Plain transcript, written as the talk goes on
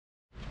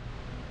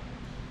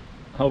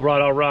All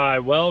right.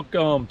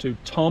 Welcome to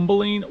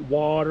Tumbling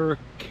Water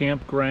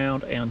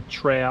Campground and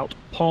Trout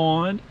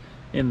Pond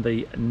in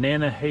the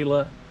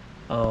Nantahala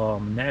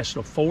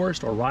National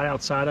Forest, or right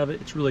outside of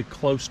it. It's really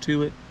close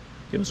to it.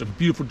 It was a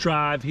beautiful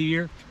drive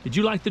here. Did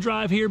you like the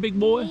drive here, big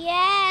boy?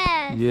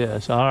 Yes.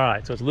 Yes. All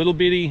right. So it's a little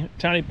bitty,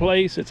 tiny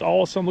place. It's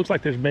awesome. Looks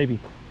like there's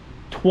maybe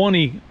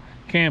 20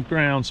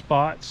 campground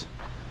spots.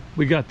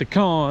 We got the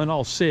con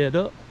all set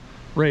up,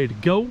 ready to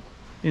go,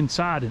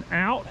 inside and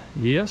out.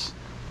 Yes.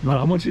 But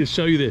I want you to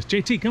show you this.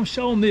 JT, come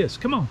show them this.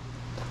 Come on.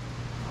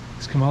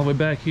 Let's come all the way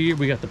back here.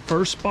 We got the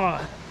first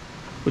spot,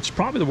 which is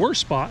probably the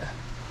worst spot.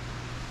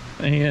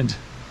 And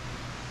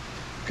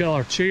got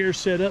our chairs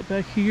set up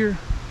back here.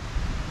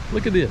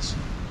 Look at this.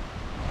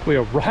 We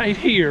are right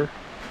here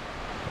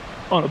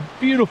on a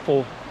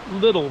beautiful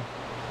little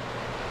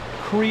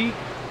creek.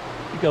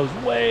 It goes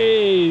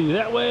way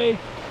that way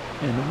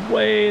and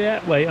way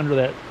that way under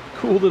that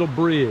cool little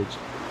bridge.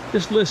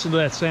 Just listen to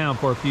that sound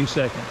for a few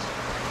seconds.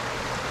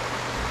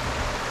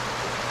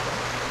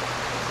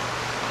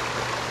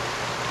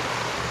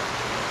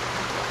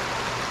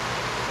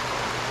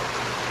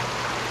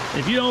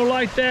 If you don't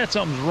like that,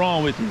 something's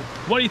wrong with you.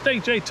 What do you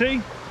think,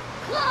 JT?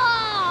 Cool.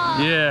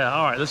 Yeah,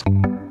 all right, let's.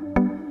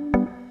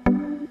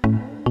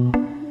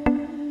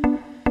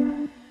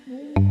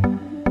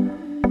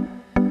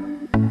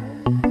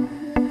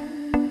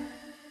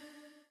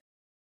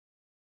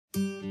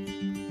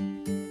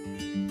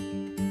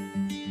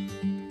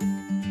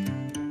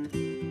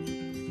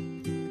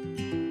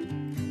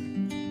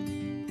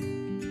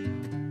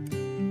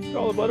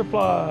 All the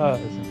butterflies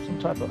and some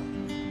type of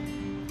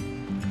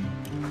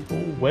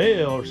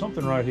whale or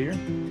something right here.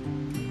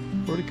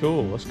 Pretty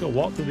cool. Let's go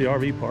walk through the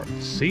RV park,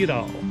 see it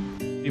all.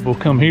 People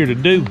come here to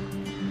do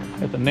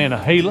at the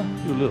Nantahala,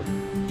 do a little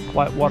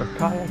whitewater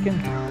kayaking.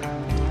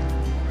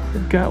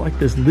 They've got like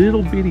this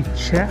little bitty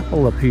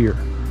chapel up here.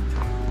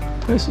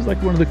 This is like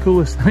one of the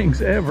coolest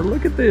things ever.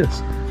 Look at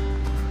this.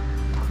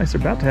 They're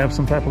about to have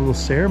some type of little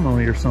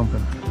ceremony or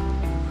something.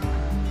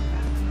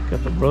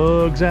 Got the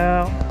rugs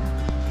out.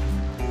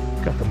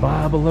 Got the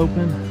Bible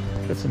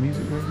open. Got some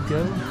music ready to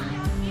go.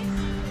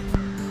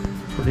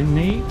 Pretty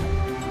neat.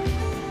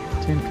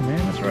 10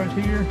 Commandments right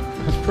here.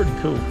 That's pretty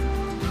cool.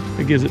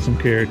 It gives it some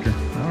character.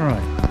 All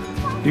right.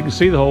 You can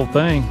see the whole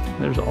thing.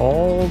 There's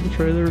all the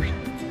trailers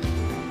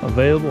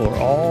available, or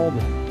all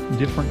the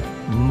different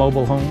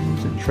mobile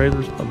homes and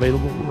trailers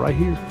available right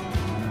here.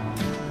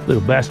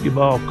 Little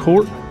basketball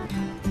court.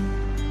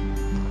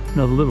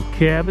 Another little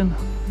cabin.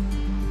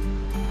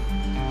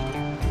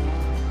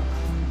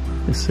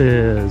 It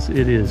says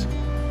it is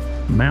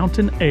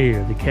mountain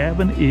air. The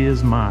cabin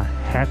is my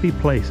happy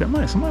place.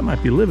 Somebody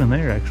might be living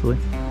there actually.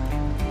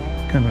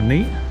 Kind of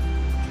neat.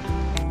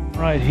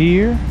 Right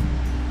here,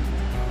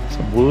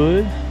 some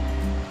wood.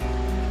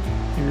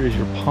 Here is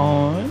your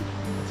pond.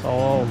 It's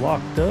all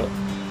locked up.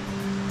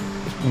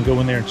 Just gonna go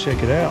in there and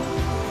check it out.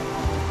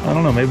 I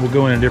don't know, maybe we'll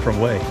go in a different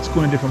way. Let's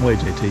go in a different way,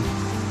 JT.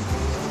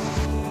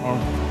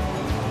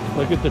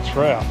 Look at the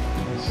trout.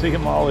 You can see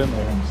them all in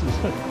there. This is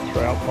a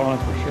trout pond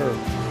for sure.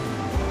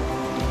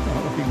 I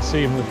don't know if you can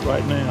see them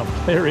right now,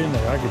 but they're in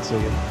there. I can see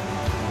them.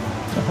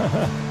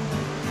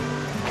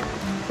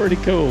 Pretty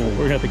cool.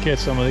 We're gonna have to catch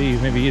some of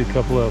these, maybe eat a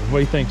couple of them. What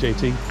do you think,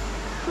 JT?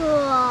 Cool.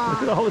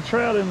 Look at all the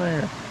trout in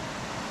there.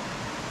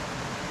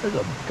 There's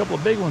a couple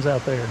of big ones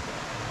out there.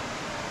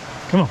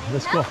 Come on,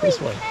 let's go this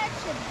way.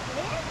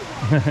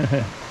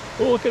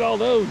 Oh, look at all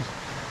those.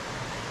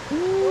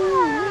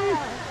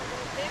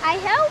 I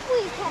hope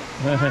we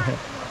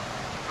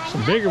catch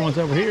some bigger ones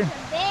over here.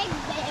 Big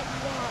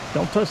ones.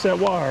 Don't touch that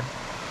wire.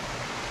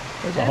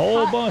 There's a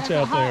whole bunch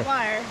out there.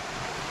 Wire.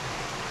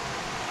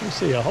 You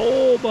see a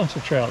whole bunch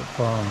of trout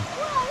farm.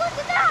 Whoa, look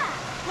at that.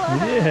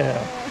 Yeah.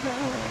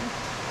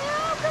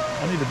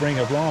 I need to bring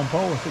a long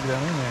pole and stick it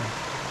down in there.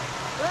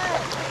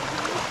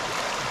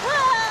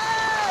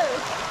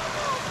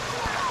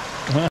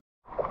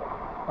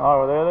 Oh,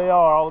 well, there they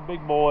are, all the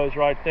big boys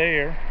right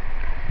there.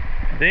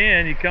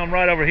 Then you come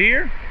right over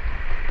here,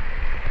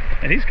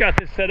 and he's got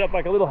this set up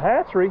like a little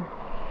hatchery.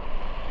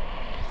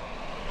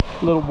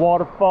 Little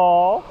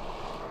waterfall.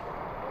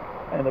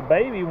 And the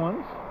baby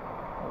ones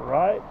are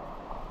right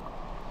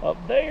up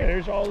there.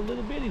 There's all the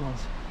little bitty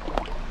ones.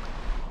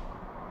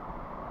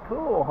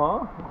 Cool,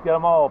 huh? He's got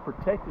them all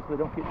protected so they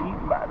don't get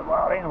eaten by the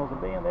wild animals.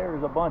 And then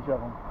there's a bunch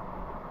of them.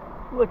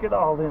 Look at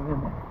all them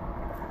in there.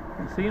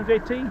 You see them,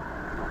 JT?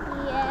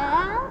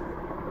 Yeah.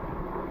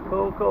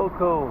 Cool, cool,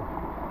 cool.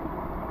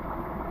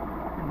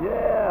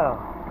 Yeah.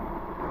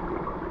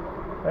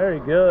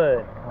 Very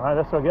good. All right,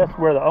 that's, I guess,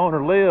 where the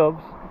owner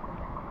lives.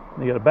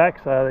 They got a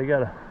backside. They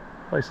got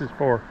places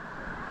for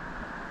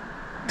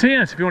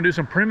tents if you want to do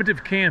some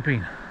primitive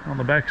camping on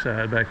the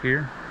backside back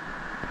here.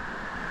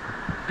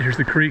 Here's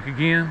the creek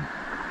again.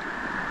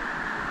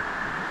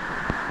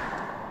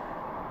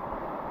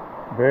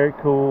 Very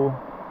cool.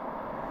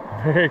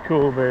 Very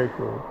cool, very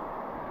cool.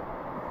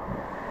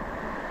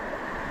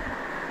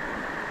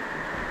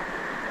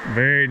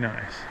 Very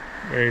nice.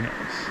 Very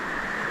nice.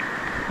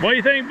 What do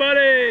you think,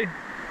 buddy?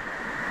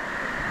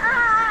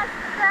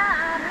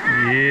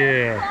 Awesome.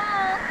 Yeah.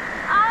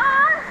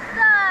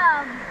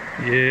 Awesome.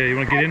 Yeah, you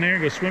want to get in there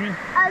and go swimming? A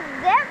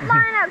zip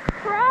line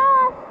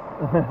across.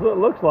 That's what it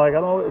looks like.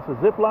 I don't know. It's a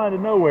zip line to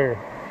nowhere.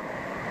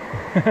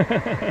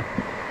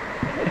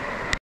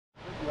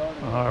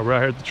 All right, we're out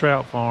here at the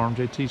trout farm.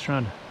 JT's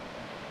trying to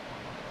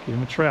get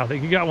him a trout. I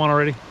think you got one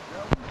already.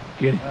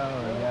 Get him.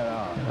 Oh,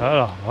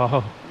 yeah.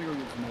 Oh.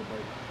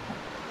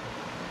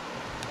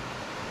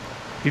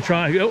 You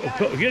trying to go?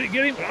 Get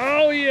him.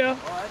 Oh, yeah.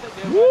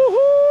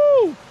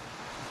 Woohoo!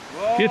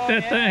 Whoa, Get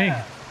that thing.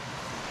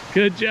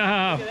 Good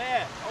job. Look at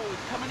that. Oh,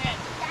 he's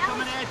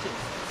coming at you.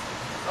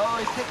 Oh,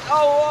 he's kicked.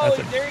 Oh, That's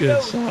a there he good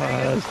goes.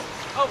 size.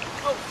 Oh.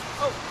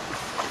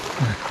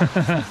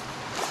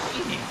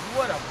 Jeez,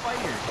 what a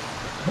fighter.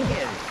 Look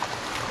at it.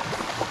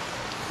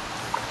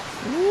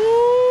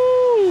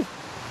 Woo!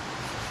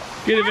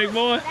 Get it, big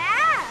boy.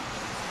 That.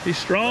 He's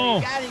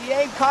strong. You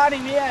ain't caught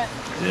him yet.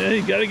 Yeah,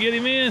 you gotta get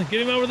him in.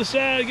 Get him over the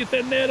side. Get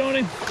that net on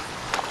him.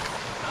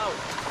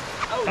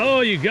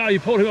 Oh, you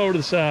pulled him over to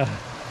the side.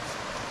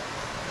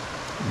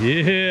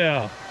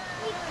 Yeah.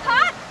 We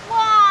caught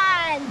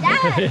one.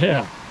 That is,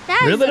 Yeah.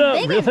 that Reel is it a up.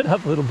 big Reel one. it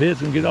up a little bit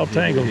so we can get all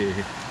tangled. With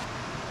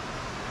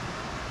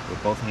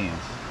both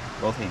hands.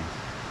 Both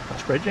hands.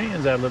 Spread your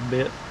hands out a little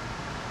bit.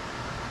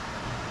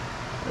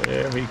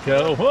 There we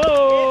go.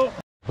 Whoa!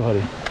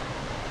 Buddy,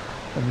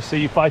 let me see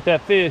you fight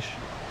that fish.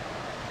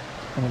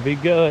 It's gonna be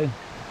good.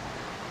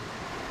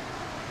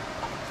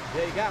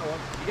 Yeah, you got one.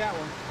 You got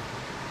one.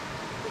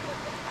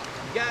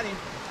 You got him.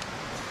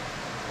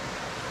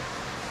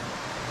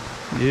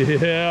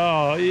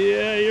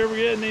 Yeah, you're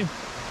getting him.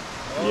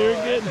 Oh, You're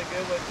that's getting. a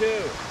good one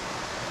too.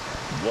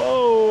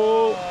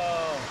 Whoa!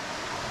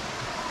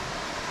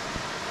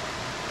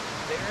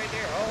 Stay right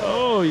there.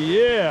 Oh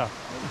yeah,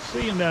 I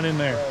see him down in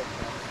there.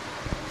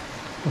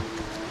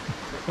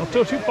 Don't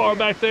throw too far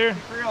back there.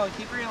 Keep reeling.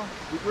 Keep reeling.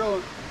 Keep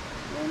reeling.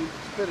 Don't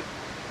spit it.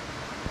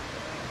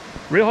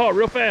 Real hard,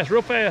 real fast,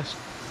 real fast.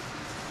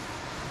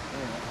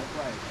 That's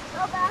right.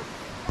 Go back.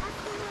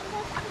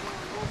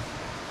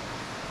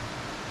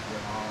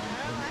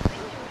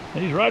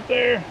 He's right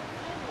there.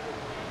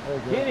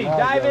 Get him.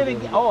 Dive in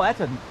and. Oh, that's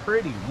a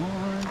pretty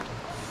one.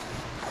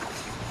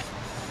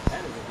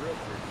 That is a real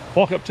pretty.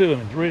 Walk up to him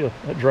and reel.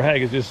 That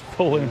drag is just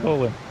pulling and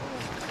pulling.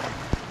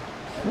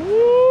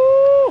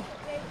 Woo!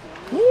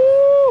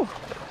 Woo!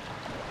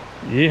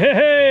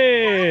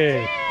 Yay!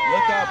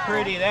 Look how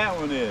pretty that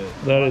one is.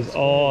 That is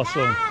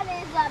awesome. That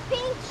is a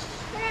pink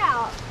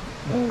trout.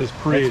 That is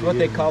pretty. That's what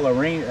they call a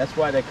rain. That's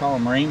why they call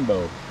them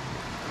rainbow.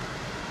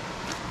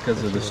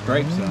 Because of the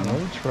stripes on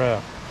them.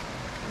 Trout.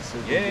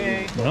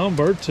 Yay!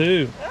 Number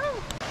 2.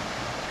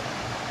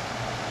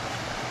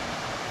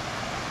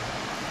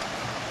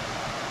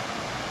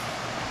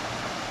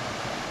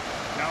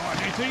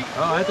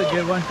 Oh, that's a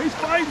good one. He's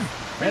fighting.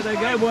 That's a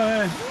good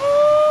one.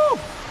 Woo!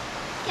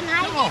 Can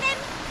I get him?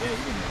 Yeah, you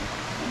can.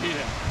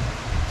 Yeah.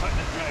 Tighten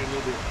that drag a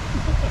little bit.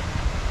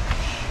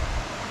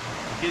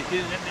 Get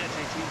in that net,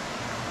 JT.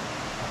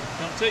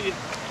 Don't tell you.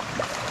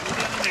 Put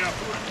it in there. I'll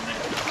put it in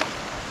there.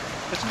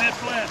 Touch that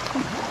flat.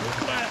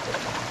 Flat.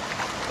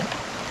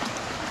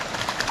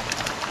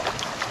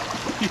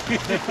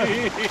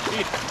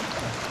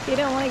 You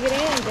don't want to get in,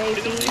 There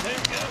Daisy. you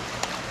go.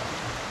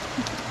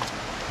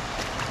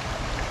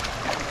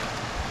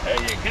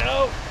 There you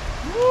go.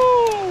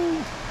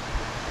 Woo!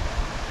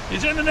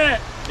 He's in the net.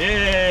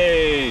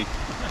 Yay!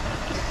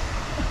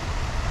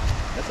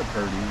 That's a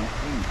pretty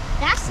one.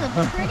 That's a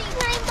pretty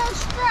rainbow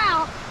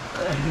trout.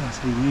 Yes,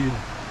 he is.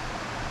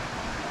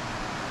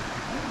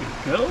 There we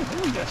go. Oh,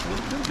 we got some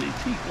little bitty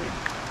teeth there.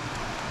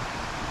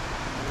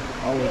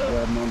 Always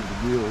grab them under the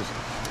gills.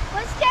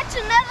 Let's catch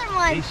another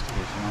one. Taste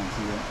fish, you want to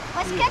see that?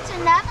 Let's catch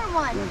another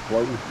one. Then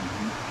floating.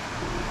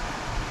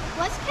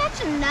 Let's catch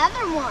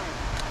another one.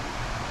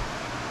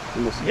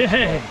 You must Yeah.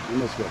 have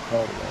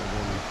caught it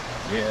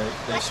all, Yeah,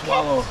 they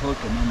swallow a hook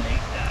and then they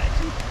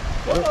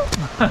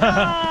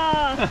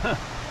die.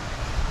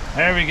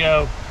 There we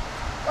go.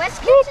 Let's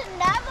catch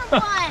another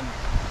one.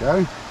 Got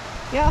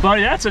him?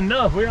 Buddy, that's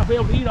enough. We're not going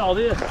to be able to eat all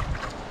this.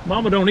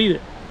 Mama don't eat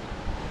it.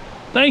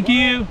 Thank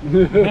you.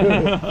 Thank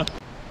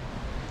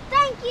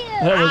you.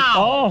 That was Ow.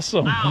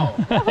 awesome. Ow!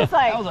 That was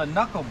like That was a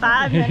knuckle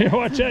 5 minutes.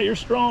 Watch out, you're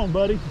strong,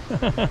 buddy.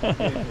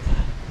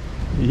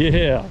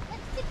 Yeah.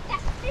 Let's get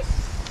that fish.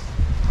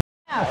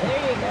 Yeah,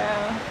 there you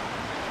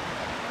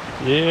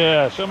go.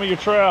 Yeah, show me your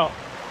trout.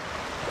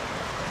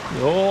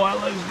 Oh, that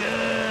looks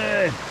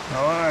good.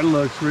 Oh, that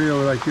looks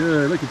really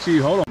good. Look at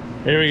you. Hold on.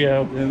 Here we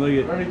go. And look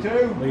at 32.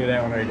 Look at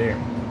that one right there.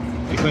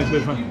 She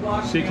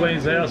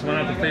cleans the house when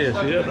I have to fish.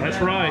 Yep, that's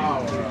right.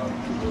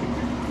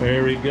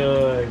 Very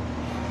good.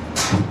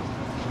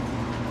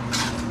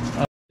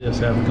 I just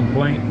have a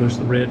complaint. Push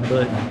the red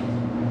button.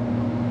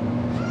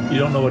 You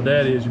don't know what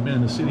that is. You've been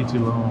in the city too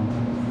long.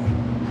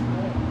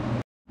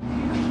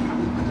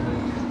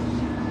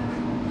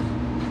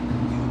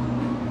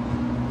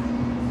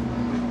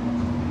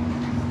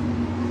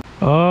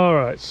 All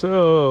right,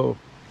 so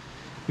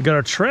we got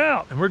our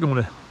trout and we're going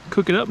to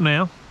cook it up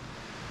now.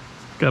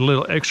 Got a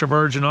little extra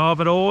virgin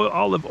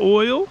olive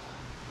oil,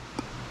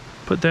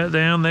 Put that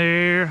down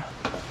there.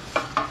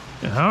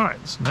 And all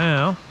right, so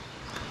now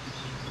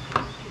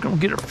gonna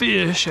get our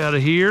fish out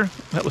of here.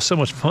 That was so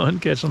much fun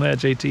catching that.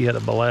 JT had a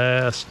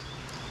blast.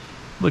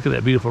 Look at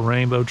that beautiful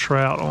rainbow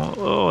trout.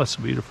 Oh, that's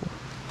beautiful.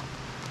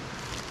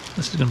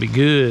 This is gonna be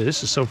good.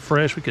 This is so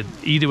fresh we could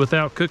eat it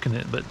without cooking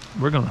it, but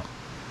we're gonna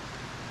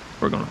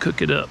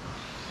cook it up.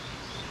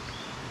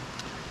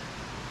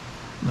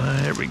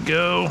 There we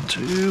go.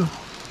 2,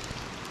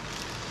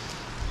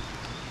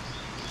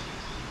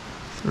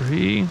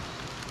 3.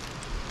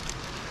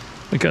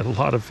 We got a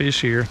lot of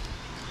fish here.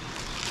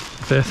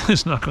 Beth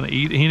is not going to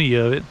eat any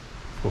of it.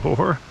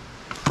 4.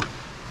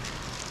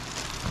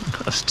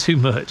 That's too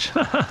much.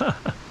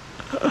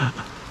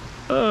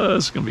 Oh,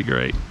 it's going to be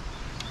great.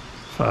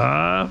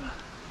 5.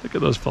 Look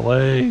at those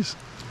fillets.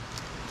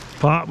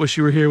 Pop, wish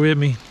you were here with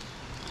me.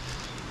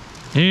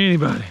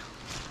 Anybody?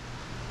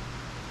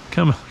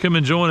 Come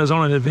and join us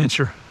on an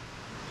adventure.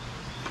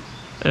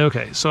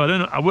 Okay, so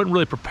I wasn't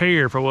really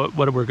prepared for what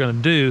we're going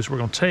to do, so we're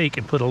going to take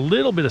and put a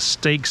little bit of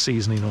steak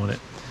seasoning on it.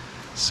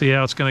 See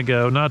how it's going to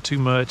go. Not too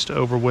much to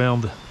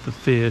overwhelm the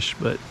fish,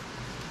 but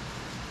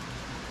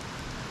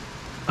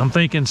I'm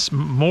thinking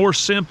more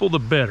simple the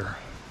better.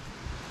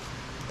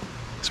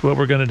 That's what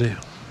we're going to do.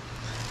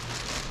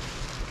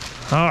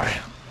 All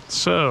right,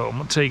 so I'm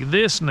going to take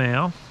this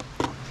now.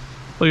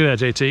 Look at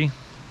that, JT.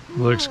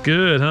 Looks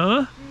good,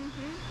 huh?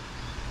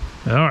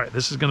 Mm-hmm. All right,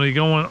 this is going to be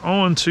going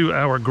on to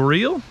our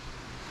grill.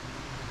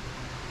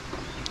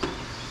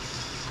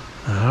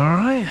 All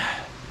right,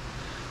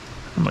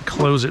 I'm gonna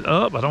close it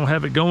up. I don't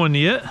have it going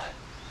yet.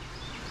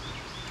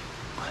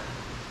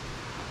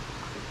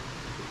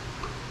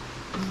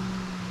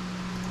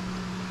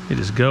 It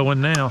is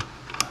going now.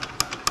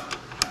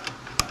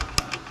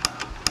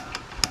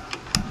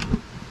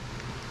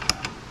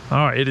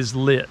 All right, it is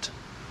lit.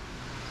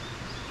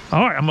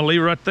 All right, I'm gonna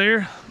leave it right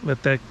there.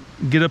 Let that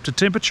get up to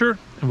temperature,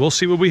 and we'll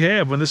see what we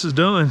have when this is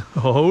done.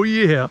 Oh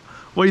yeah.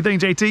 What do you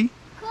think, JT?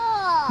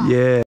 Cool.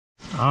 Yeah.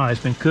 All right,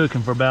 it's been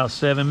cooking for about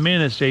 7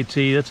 minutes,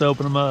 JT. Let's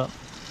open them up.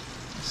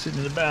 Sitting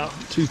at about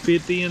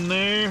 250 in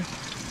there.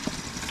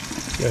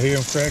 You'll hear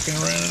them cracking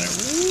around in there.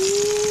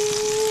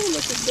 Ooh,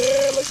 look at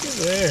there, look at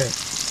there.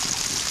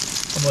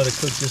 I'm gonna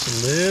cook just a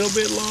little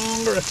bit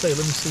longer. I say,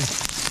 let me see.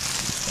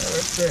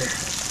 Right there.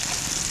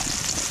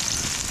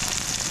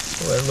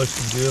 Oh, that looks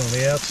good on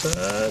the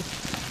outside.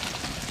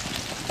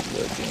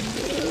 Looking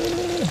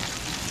good.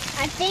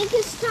 I think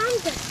it's time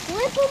to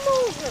flip them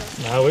over.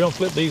 No, we don't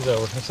flip these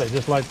over. I say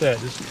just like that,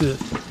 just cook.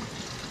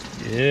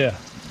 Yeah.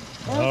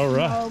 All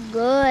right. Smell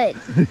good.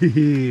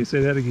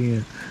 Say that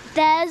again.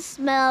 That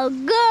smell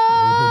good.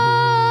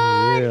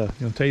 Oh, yeah, it's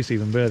gonna taste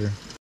even better.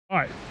 All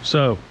right,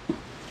 so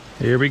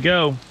here we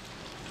go.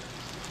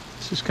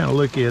 Let's just kind of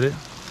look at it.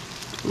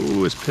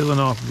 Ooh, it's peeling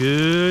off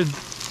good.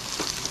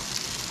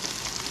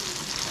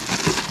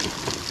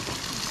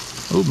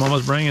 Oh,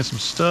 Mama's bringing some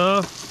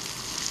stuff.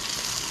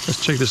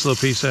 Let's check this little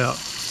piece out.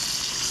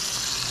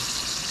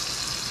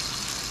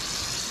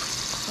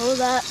 Oh,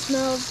 that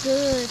smells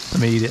good.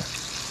 Let me eat it.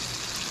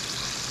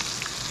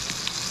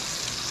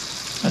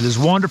 That is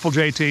wonderful,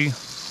 JT.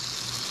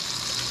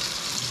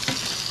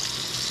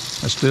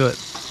 Let's do it.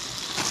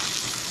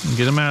 And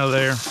get them out of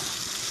there.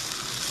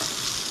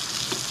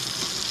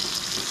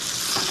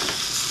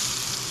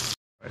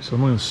 All right, so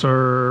I'm going to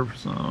serve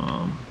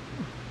some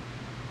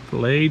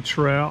filleted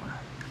trout.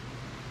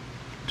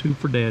 2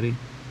 for Daddy.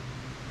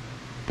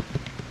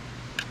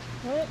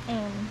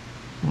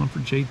 One for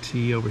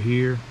JT over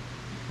here.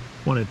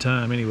 One at a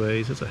time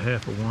anyways. That's a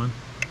half of one.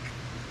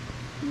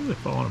 Ooh, they're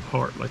falling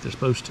apart like they're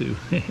supposed to.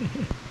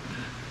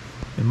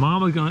 And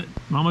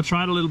Mama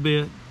tried a little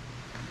bit.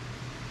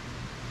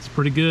 It's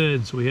pretty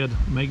good, so we had to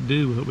make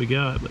do with what we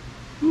got, but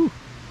whew,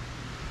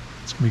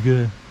 it's gonna be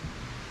good.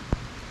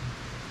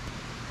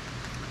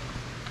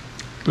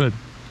 Good,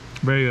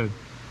 very good.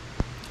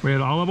 We had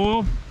olive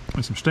oil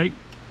and some steak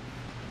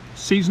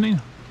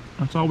seasoning.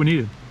 That's all we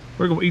needed.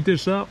 We're gonna eat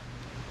this up.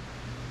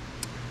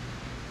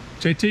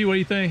 JT, what do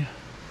you think?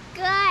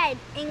 Good.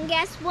 And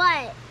guess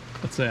what?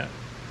 What's that?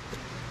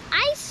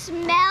 I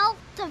smell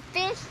the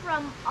fish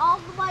from all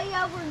the way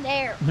over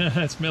there.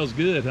 That smells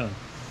good, huh?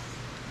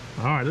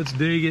 All right, let's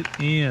dig it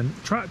in.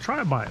 Try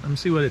a bite. Let me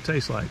see what it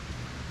tastes like.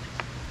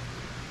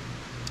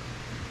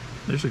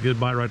 There's a good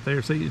bite right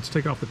there. See, let's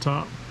take off the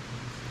top.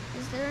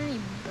 Is there any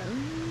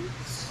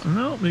bones?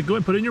 No, go ahead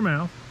and put it in your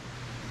mouth.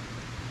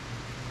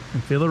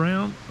 And feel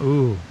around.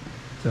 Ooh,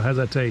 so how's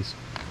that taste?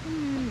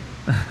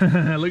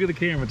 Look at the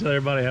camera, tell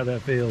everybody how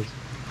that feels.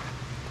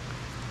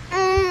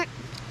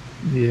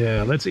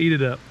 Yeah, let's eat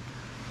it up.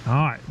 All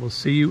right, we'll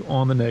see you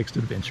on the next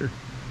adventure.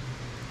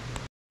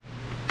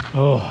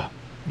 Oh,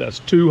 that's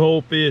 2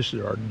 whole fish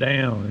that are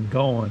down and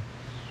gone.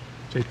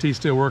 JT's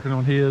still working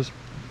on his.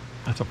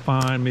 That's a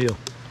fine meal.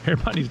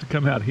 Everybody needs to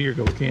come out here,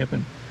 go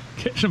camping,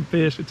 catch some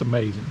fish. It's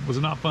amazing. Was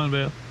it not fun,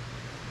 Beth?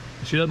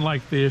 She doesn't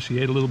like fish. She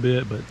ate a little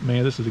bit, but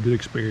man, this is a good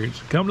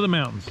experience. Come to the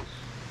mountains.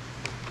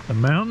 The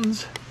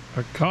mountains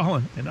are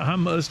calling, and I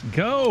must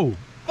go.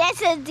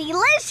 This is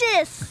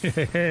delicious.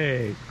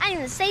 Hey. I'm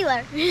a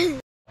sailor.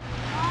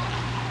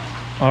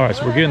 All right,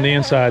 so we're getting the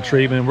inside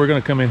treatment. We're gonna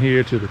come in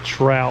here to the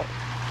Trout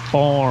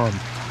Farm,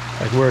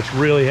 like where it's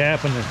really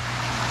happening.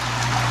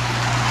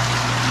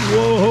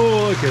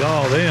 Whoa, look at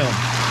all them.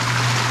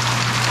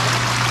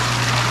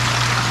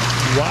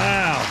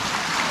 Wow.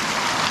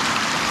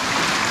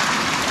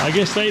 I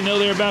guess they know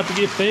they're about to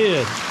get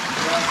fed.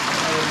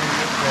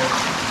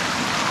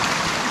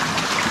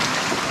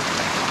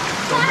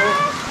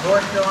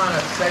 North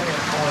Carolina's second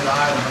only to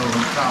Idaho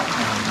in Trout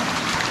Farm.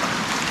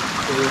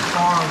 So there's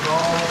farms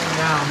all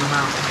down the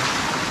mountain.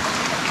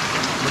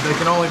 But they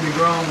can only be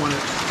grown when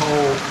it's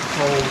cold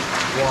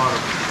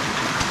water.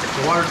 If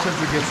the water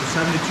temperature gets to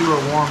 72 or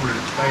warmer,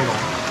 it's fatal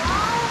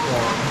for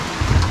them.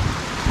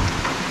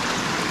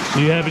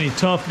 Do you have any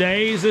tough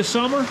days this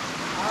summer?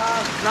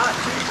 Not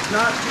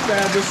too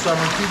bad this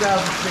summer.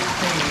 2016,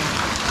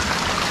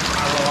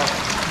 I lost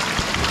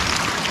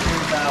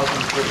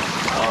 10,000 feet.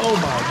 Oh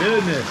my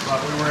goodness.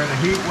 But we were in a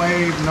heat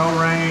wave, no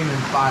rain,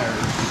 and fires.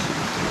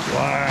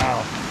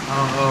 Wow. I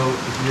don't know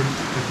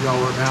if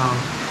y'all were down.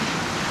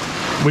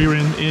 We were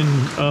in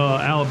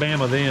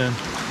Alabama then.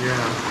 Yeah.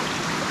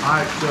 All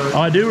right, so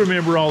I do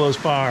remember all those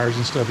fires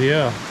and stuff,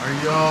 yeah. are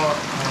y'all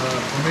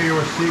familiar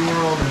with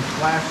SeaWorld and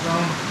Splash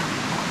Zone?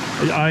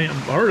 I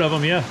heard of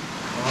them, yeah.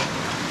 Well,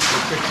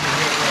 we're fixing to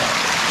get wet.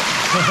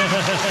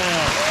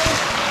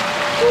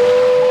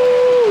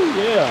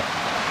 Woo, yeah.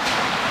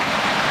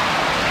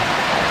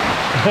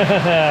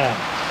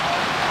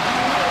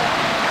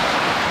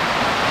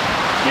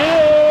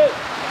 Get it!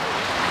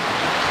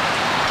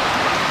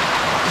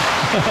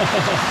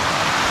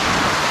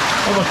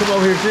 I'm gonna come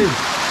over here too.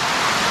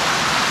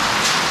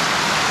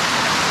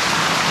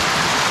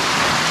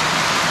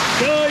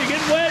 Go, you're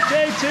getting wet,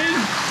 J2.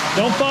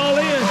 Don't fall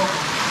in.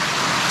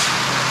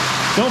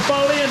 Don't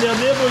fall in, they'll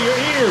nibble your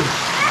ears.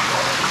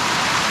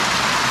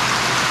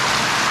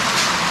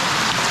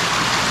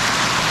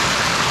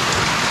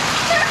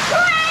 They're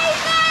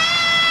crazy!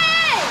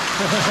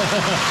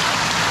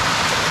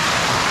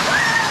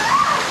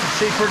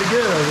 See pretty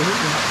good over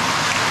here.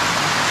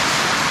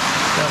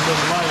 Got a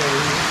little light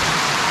over here.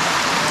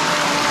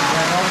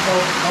 Yeah, don't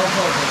poke it.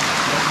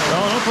 No,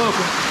 don't poke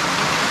them.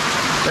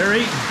 They're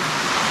eating.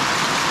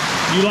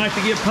 You like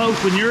to get poked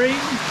when you're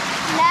eating?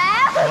 No!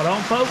 Well,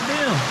 don't poke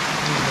them.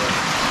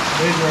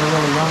 These are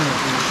little runners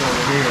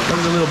over here. Look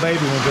at the little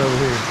baby ones over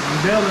here. I'm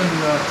building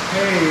the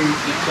cage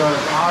because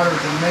otters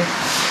and minks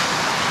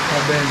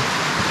have been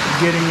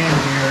getting in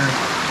here.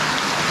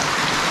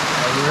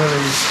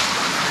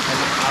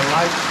 I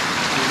like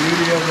the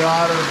beauty of the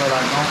otter, but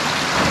I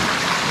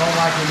don't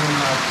like them in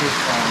my fish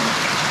farm.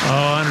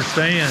 Oh, I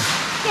understand.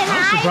 Can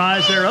I'm I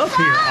surprised feed they're up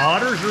here. some?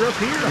 Otters are up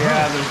here.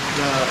 Yeah, Huh? there's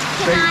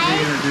Can safety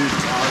I- introduced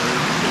otters.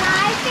 Can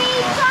I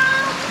feed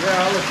some?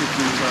 Yeah, I'll let you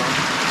do some.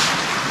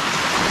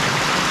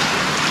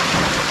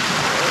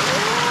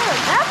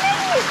 That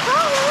made me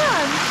fall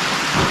in.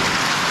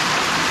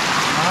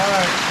 All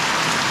right,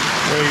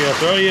 There you go.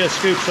 Throw you a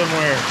scoop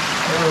somewhere.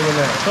 over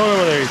there. Throw it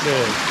over there, he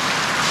said.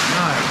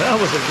 Nice. That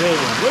was a good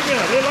one. Look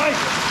at it. They like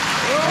it.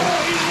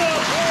 Oh, eat it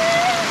up.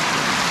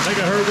 I think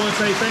I heard one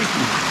say thank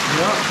you.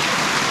 Yep.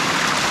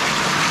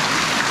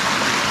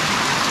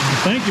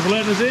 Thank you for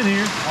letting us in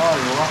here. Oh,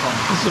 you're welcome.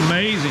 This is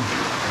amazing.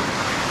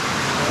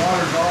 The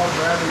water's all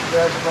gravity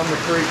fed from the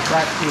creek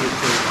back to the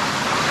creek.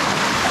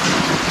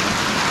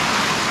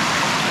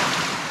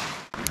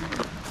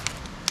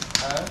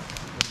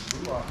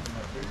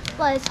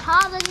 But it's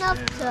hot enough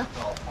to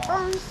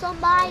burn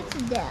somebody to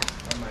death.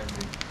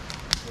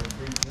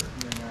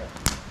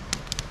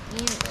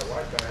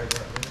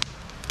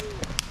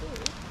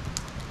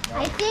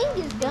 I think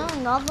it's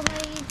going all the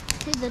way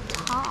to the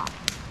top.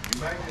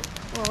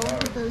 Well,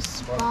 look at those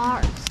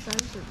sparks.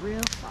 Those are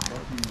real sparks.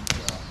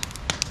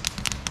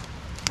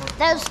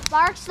 Those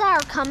sparks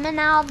that are coming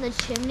out of the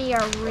chimney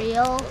are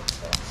real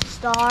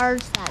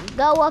stars that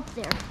go up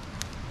there.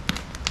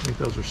 I think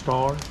those are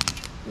stars.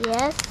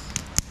 Yes.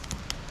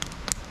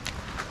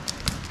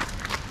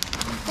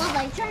 Well,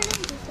 they turn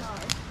into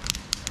stars.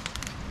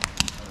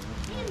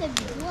 And they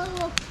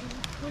blow up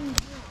when you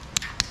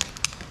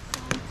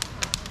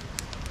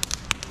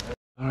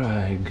All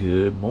right,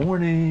 good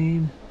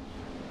morning.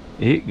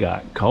 It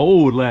got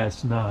cold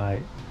last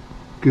night.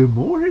 Good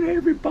morning,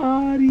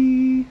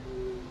 everybody.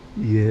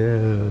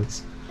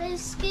 Yes.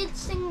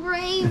 biscuits and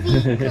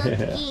gravy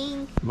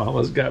cooking.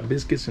 Mama's got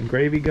biscuits and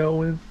gravy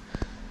going.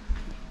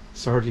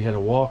 Sergi had a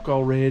walk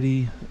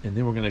already, and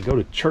then we're gonna go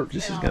to church.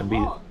 This is gonna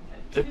be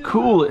the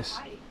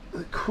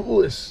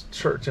coolest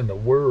church in the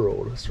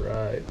world. That's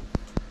right.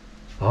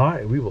 All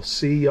right, we will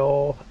see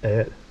y'all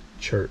at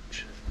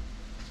church.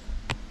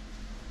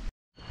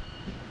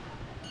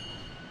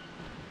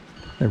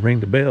 They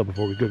ring the bell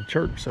before we go to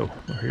church, so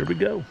here we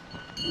go.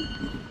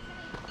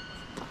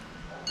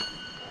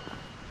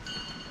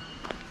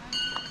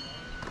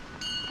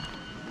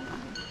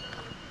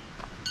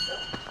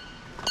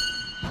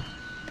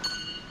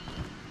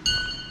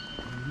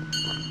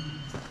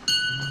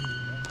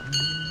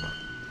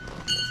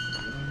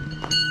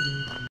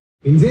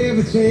 And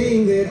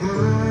everything that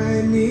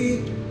I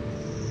need,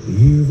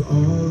 you've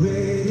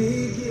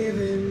already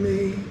given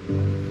me.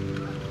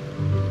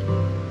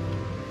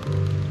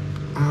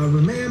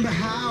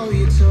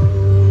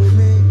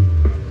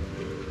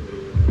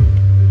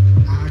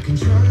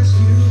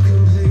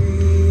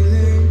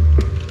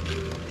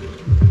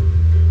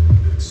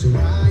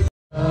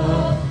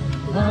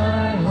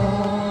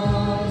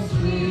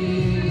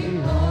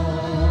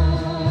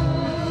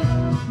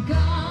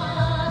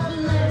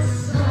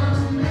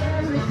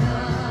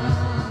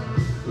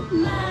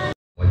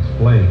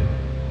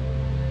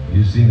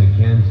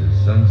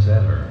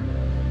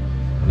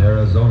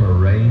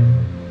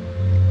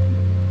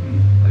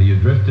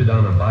 drifted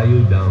on a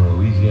bayou down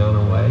Louisiana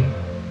way?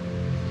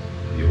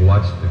 Have you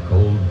watched the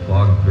cold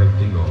fog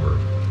drifting over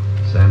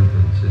San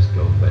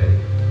Francisco Bay?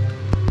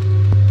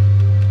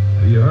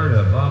 Have you heard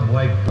of Bob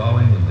White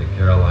calling in the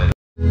Carolinas?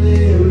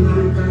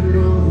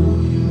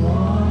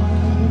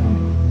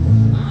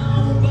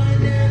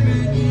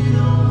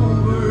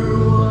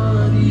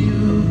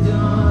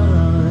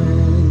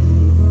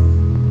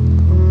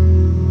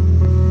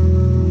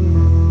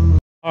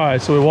 All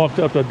right, so we walked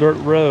up a dirt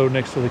road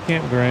next to the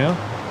campground.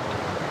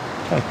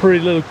 A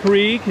pretty little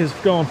creek is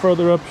going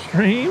further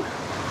upstream.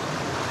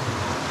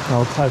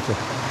 All types of,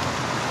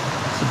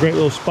 it's a great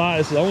little spot.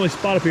 It's the only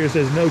spot up here that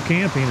says no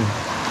camping, and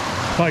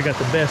probably got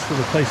the best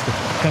little place to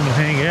come and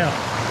hang out.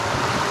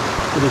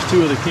 So there's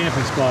two other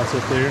camping spots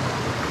up there.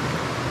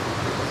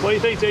 What do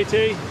you think,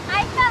 JT?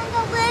 I found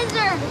a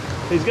lizard.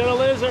 He's got a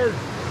lizard.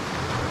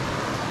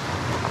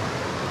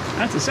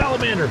 That's a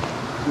salamander.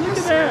 Look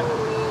at that.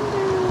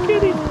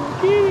 Get him,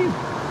 get him.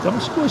 Don't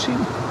squish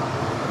him.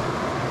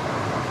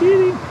 Get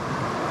him.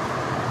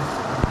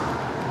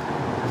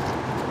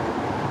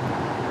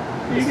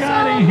 You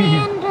got him.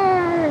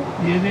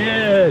 You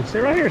did. Stay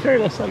right here, stay.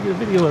 Let's get a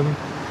video of him.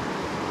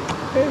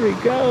 There we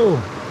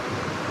go.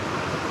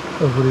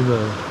 Look at him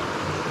there.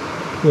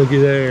 Looky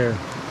there.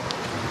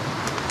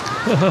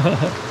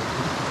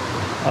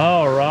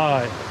 All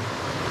right.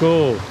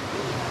 Cool.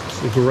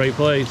 It's a great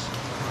place.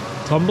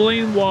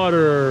 Tumbling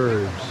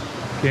Waters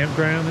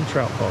Campground and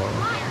Trout Farm.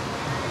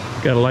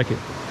 Gotta like it.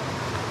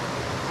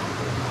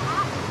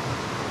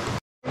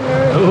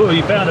 Oh,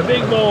 you found a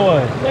big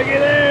boy. Looky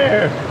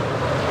there.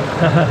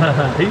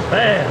 He's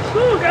fast.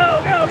 Ooh,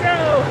 go, go,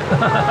 go.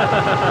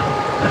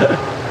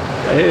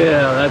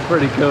 Yeah, that's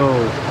pretty cool.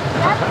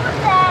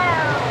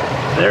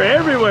 They're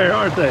everywhere,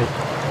 aren't they?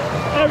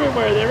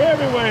 Everywhere, they're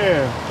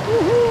everywhere.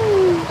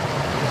 Woohoo!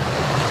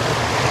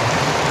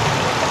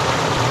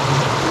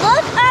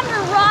 Look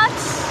under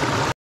rocks.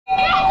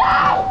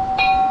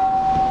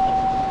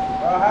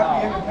 Well,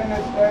 happy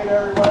Independence Day to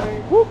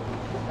everybody. Whoop.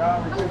 God,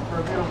 we're good for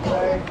a beautiful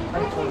day.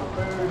 Thanks for the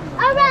food.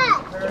 All right.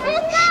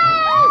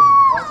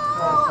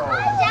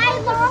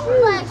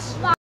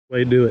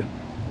 Way to do it.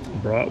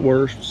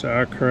 Bratwurst,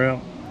 sauerkraut,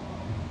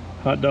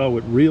 hot dog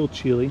with real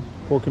chili,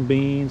 pork and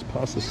beans,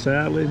 pasta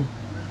salad.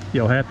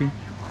 Y'all happy?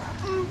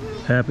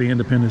 Happy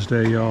Independence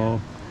Day, y'all.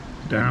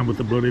 Down with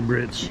the bloody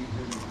Brits.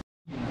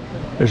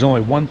 There's only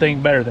one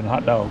thing better than a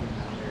hot dog.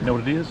 You know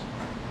what it is?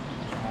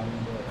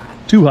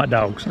 2 hot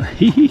dogs.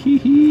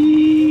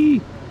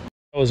 That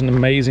was an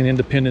amazing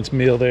Independence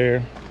meal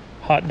there.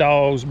 Hot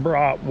dogs,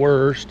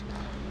 bratwurst,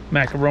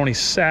 macaroni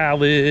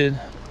salad,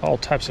 all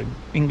types of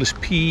English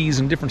peas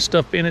and different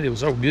stuff in it. It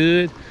was so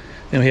good.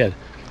 Then we had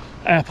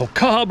apple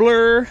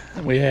cobbler,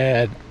 and we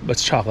had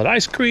chocolate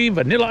ice cream,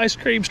 vanilla ice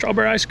cream,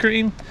 strawberry ice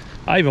cream.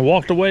 I even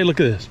walked away. Look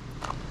at this.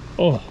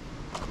 Oh,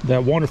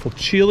 that wonderful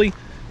chili.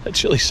 That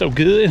chili's so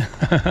good.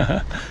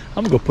 I'm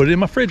gonna go put it in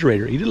my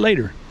refrigerator, eat it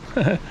later.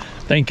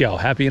 Thank y'all.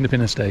 Happy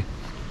Independence Day.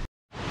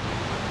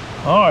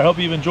 All right, I hope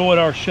you've enjoyed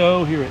our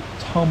show here at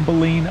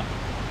Tumbling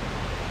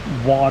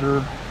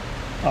Water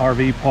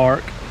RV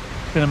Park.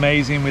 It's been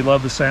amazing. We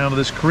love the sound of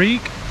this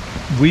creek.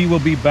 We will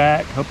be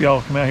back. Hope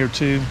y'all come out here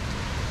too.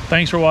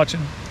 Thanks for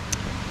watching.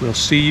 We'll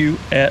see you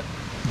at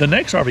the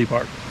next RV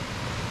park.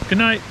 Good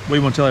night. What do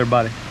you want to tell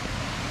everybody?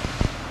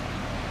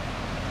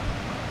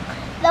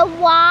 The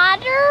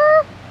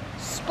water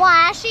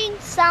splashing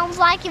sounds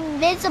like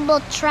invisible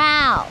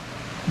trout.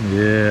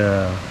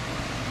 Yeah.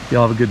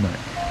 Y'all have a good night.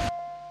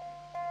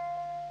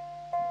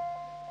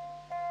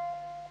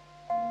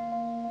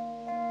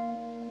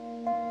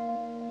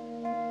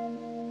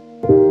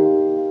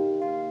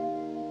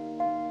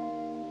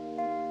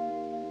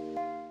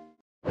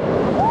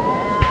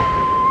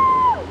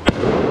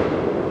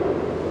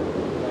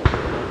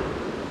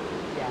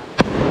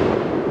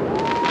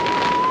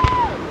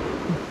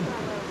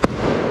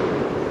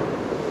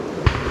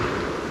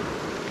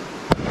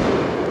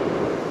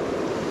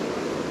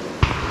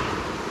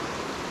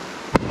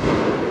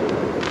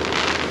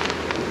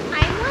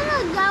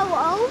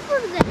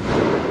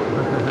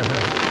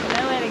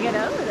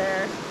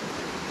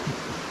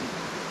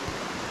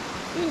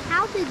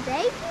 How did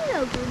they get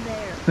over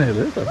there? They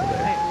live over there.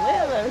 They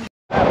live over there.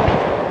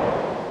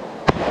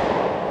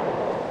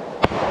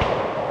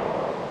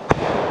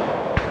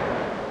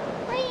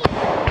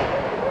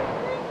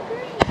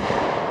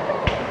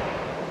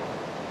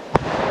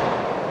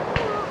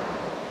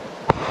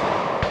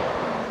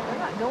 They're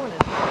not going as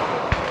far.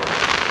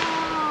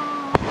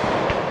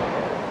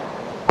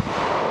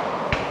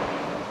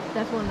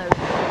 That's one of those.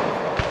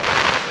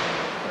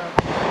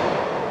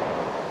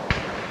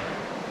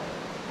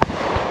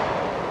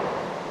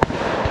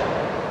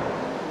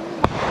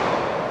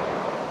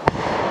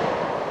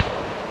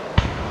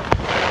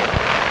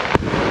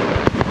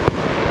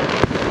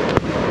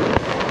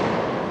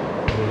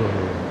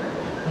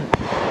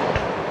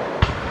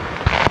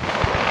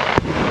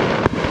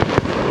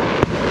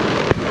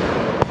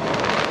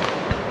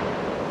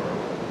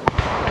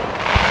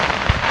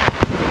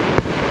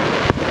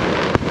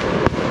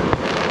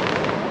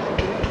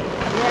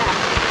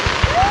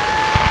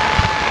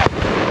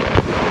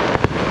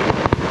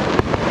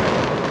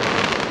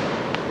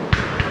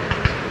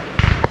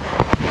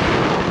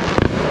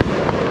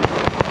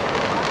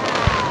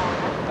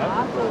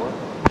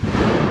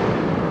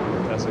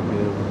 That's a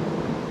good one.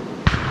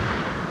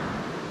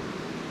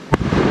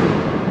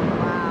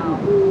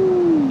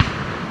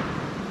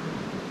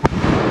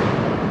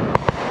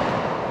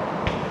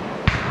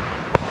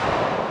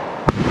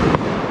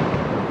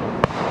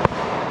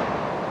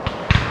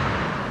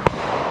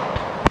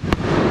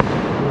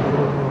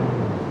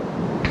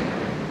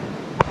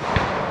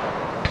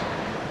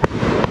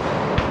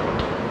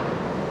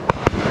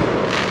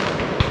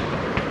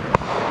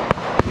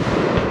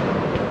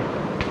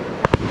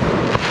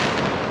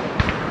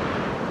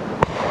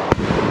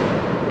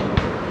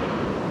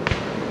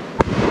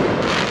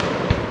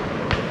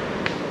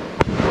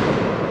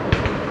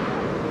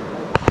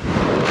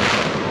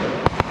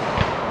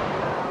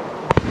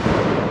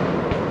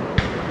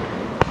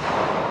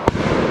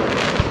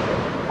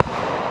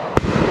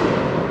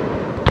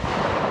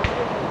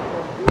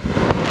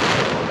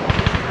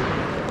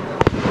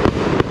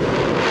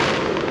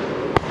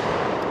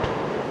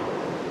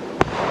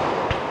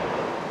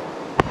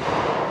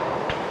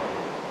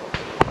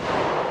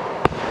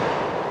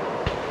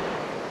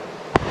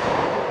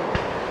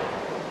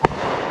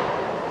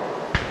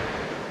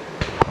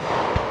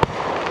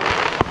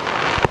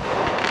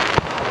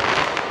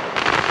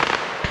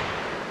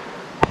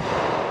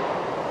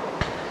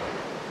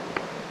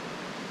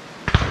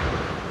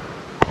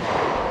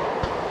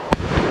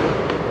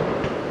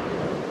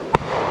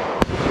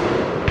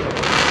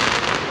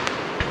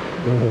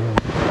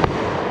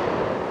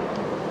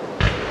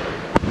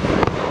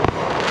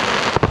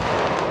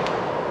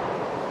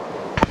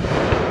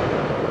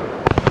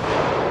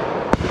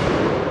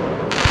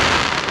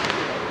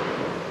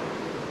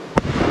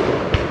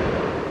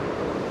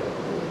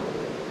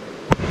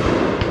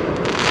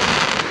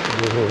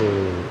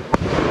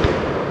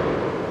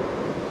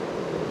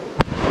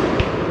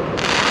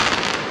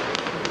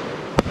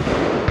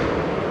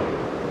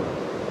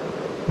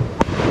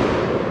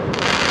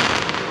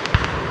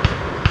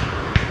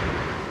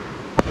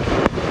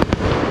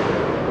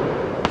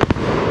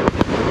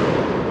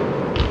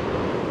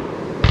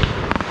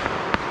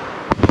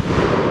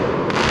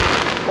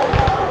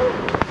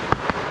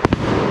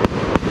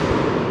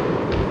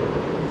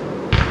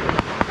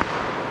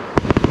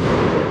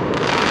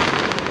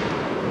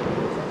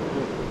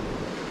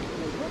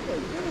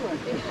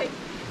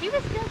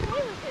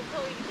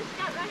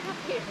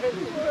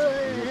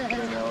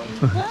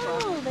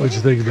 What'd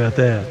you think about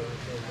that?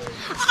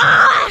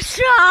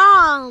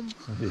 Awesome!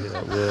 Yeah,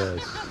 it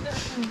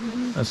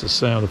was. That's the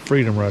sound of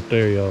freedom right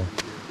there, y'all.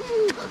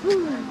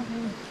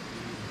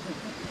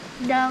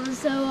 That was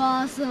so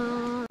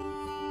awesome.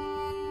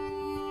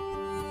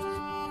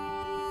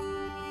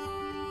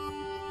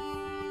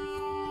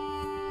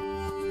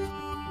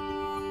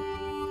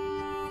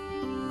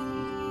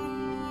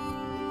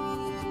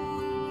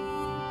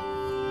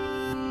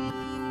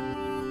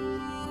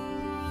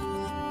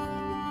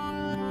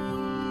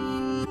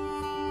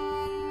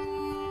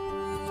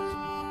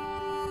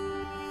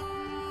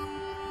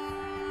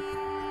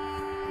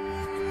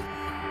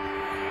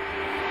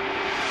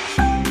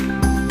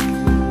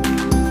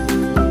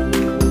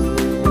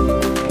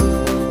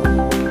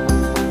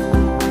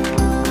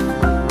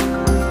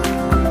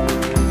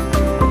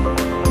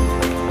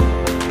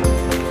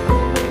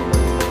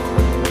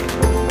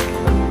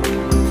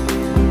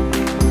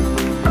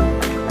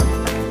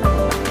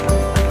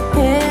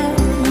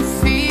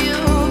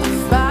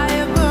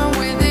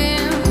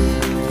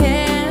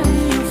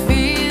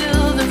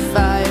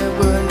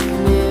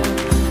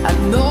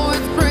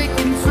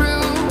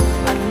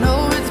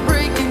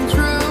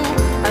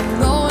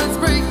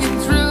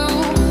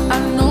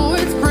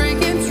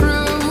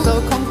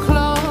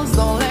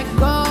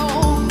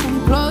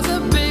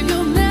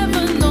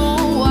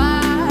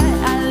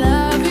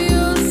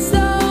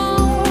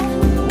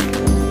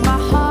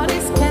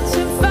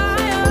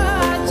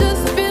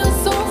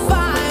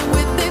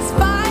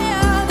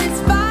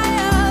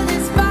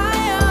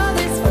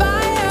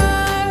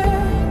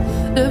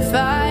 The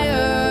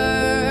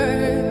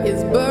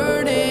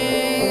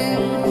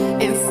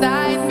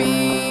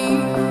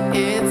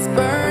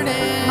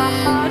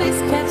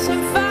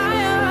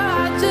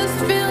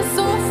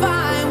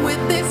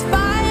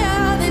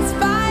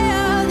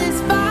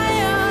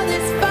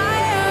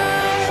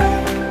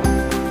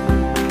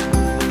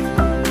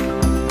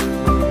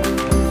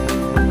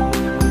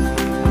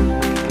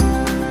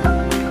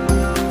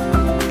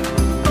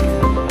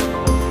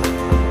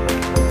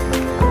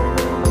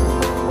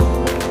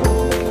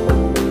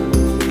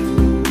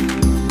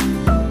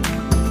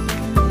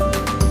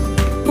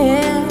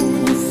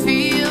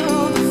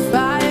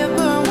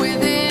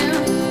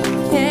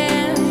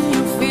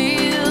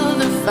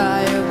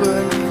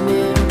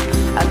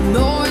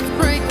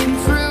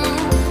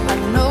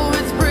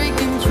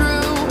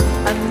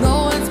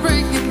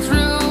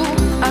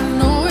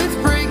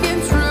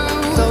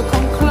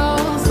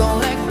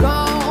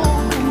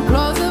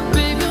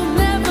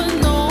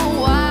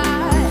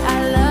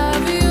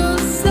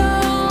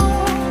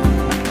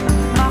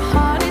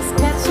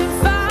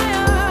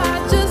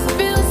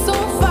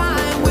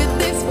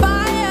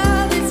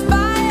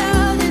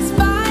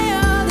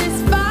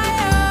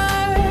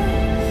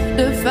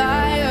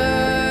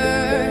fire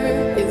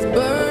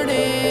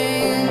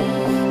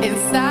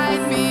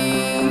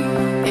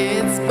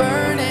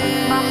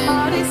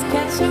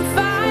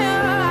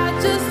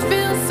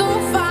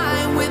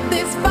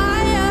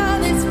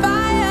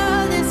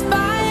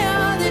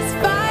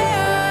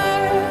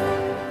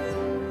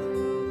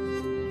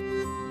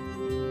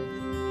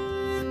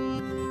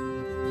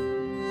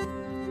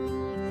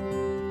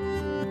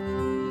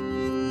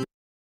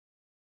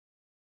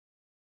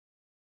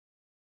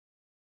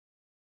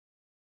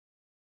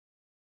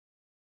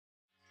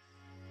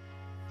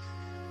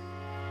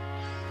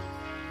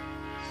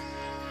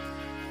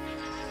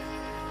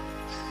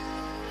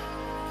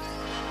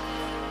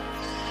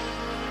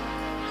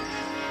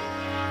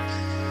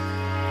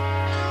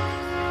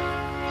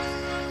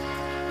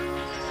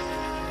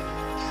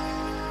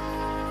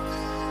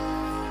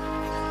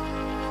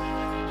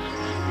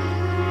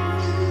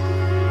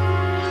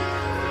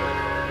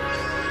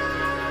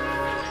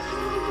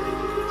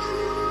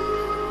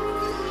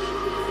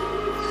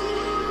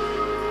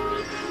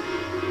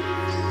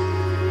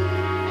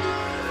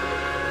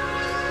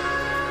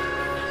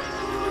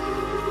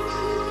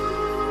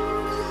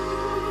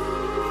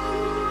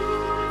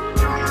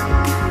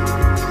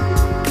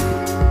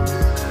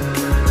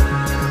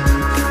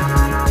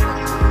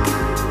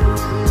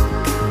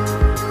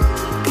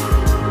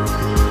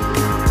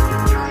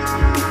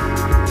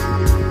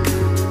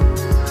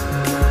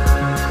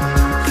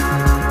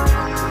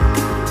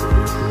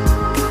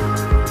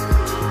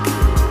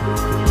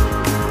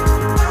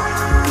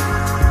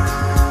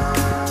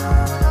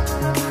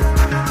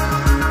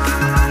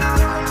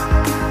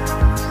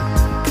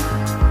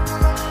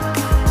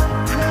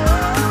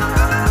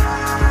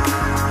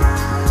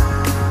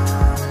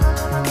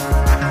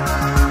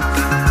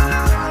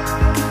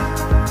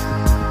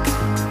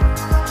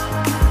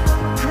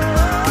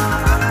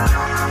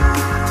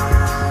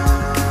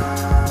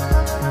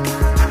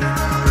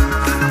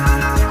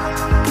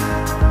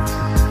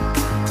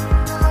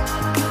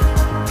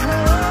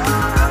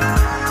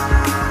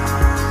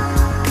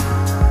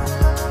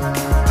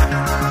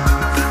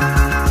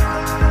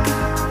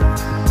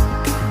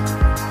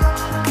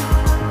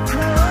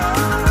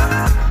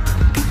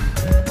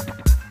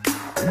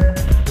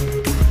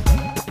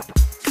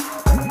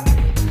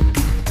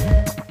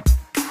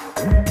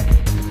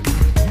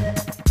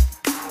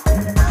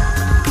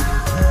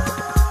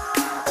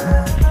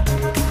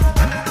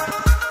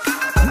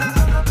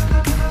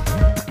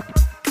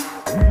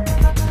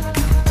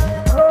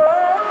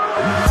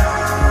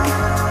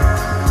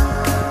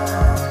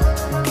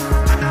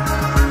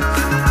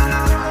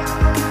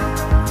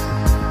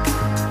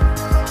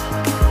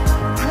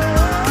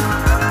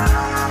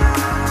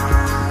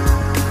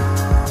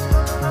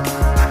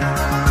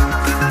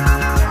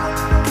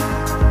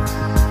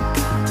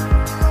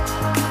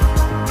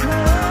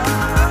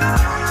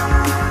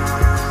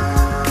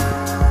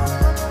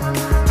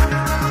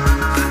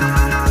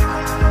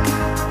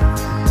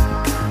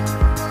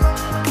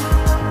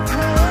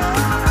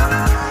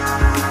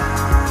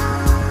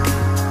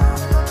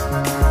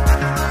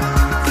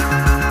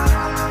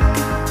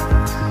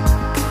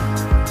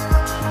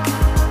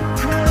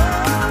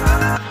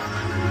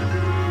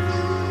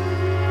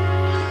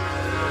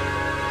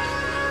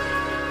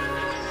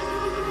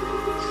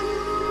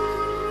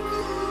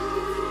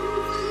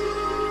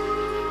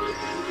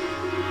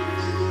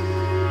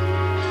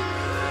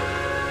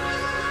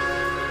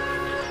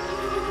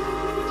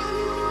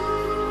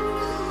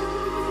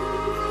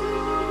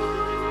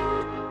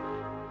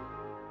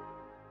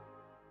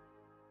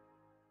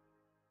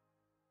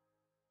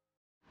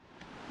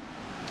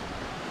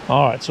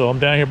All right, so I'm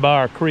down here by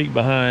our creek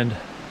behind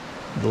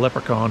the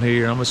Leprechaun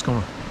here. I'm just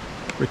gonna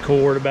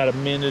record about a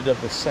minute of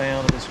the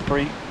sound of this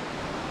creek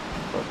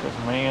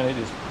because man, it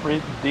is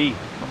pretty deep.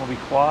 I'm gonna be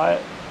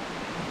quiet.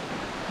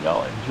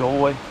 Y'all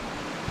enjoy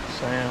the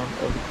sound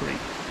of the creek.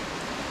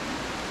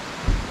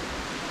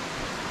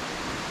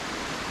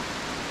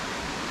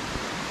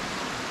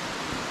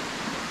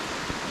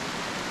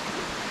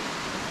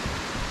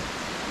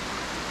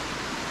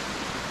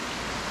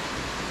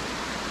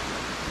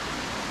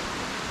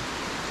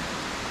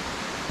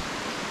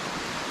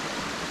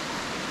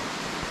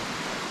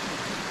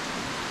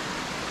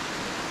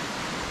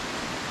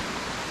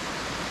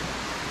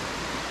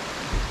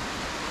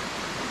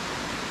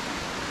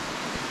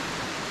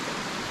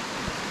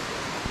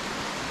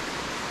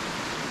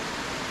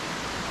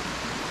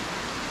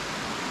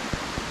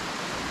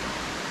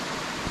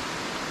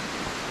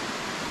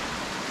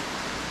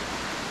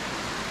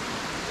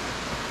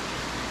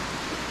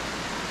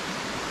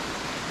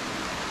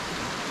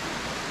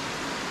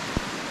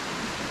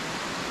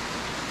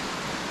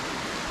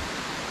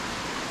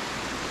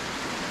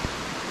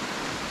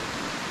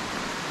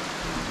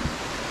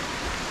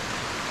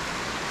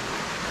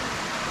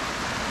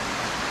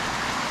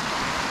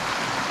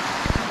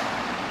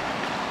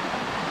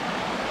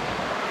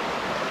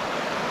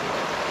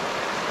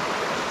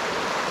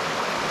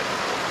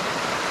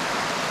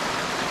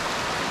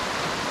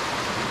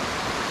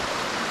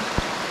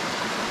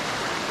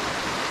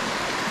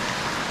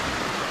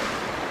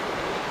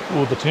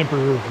 Well, the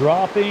temperature is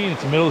dropping.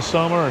 It's the middle of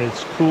summer and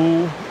it's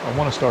cool. I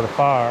want to start a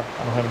fire.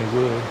 I don't have any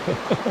wood.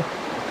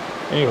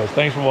 Anyways,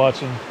 thanks for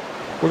watching.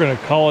 We're going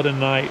to call it a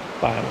night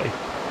finally.